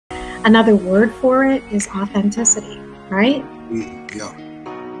another word for it is authenticity, right? Yeah.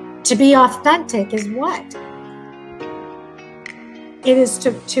 To be authentic is what? It is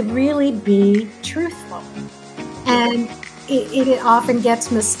to really be truthful. And it often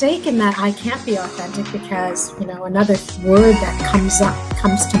gets mistaken that I can't be authentic because, another word that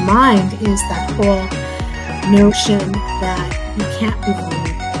comes to mind is that whole notion that you can't be vulnerable.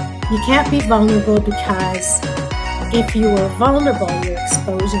 You can't be vulnerable because if you are vulnerable, you're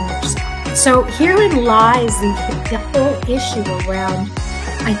exposing yourself. So herein lies the whole issue around,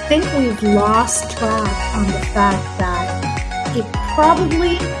 I think we've lost track on the fact that it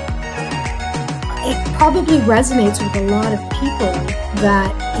probably resonates with a lot of people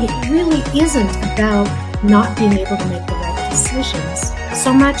that it really isn't about not being able to make the right decisions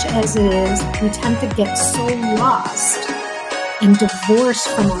so much as it is we tend to get so lost and divorced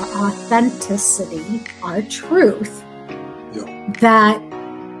from our authenticity, our truth, that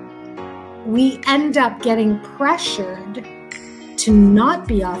we end up getting pressured to not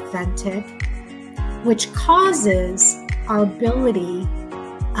be authentic, which causes our ability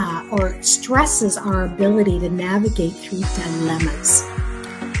or stresses our ability to navigate through dilemmas.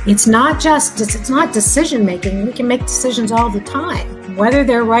 It's not decision making. We can make decisions all the time. Whether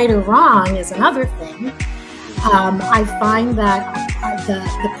they're right or wrong is another thing. I find that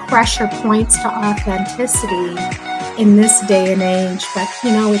the pressure points to authenticity in this day and age, but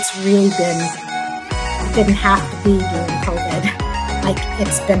it's really it didn't have to be during COVID. Like,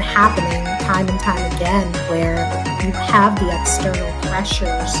 it's been happening time and time again where you have the external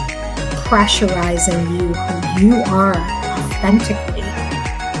pressures pressurizing you who you are authentically,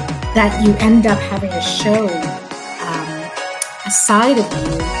 that you end up having to show a side of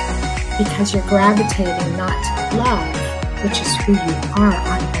you because you're gravitating not to love, which is who you are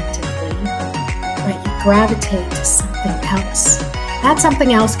authentically, but you gravitate to something else. That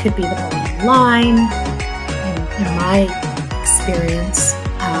something else could be the bottom line. In my experience,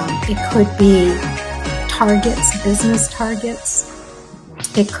 it could be targets, business targets.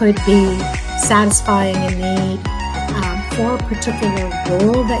 It could be satisfying a need for a particular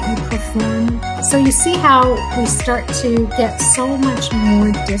role that you perform. So you see how we start to get so much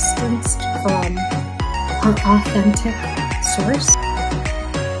more distanced from our authentic source.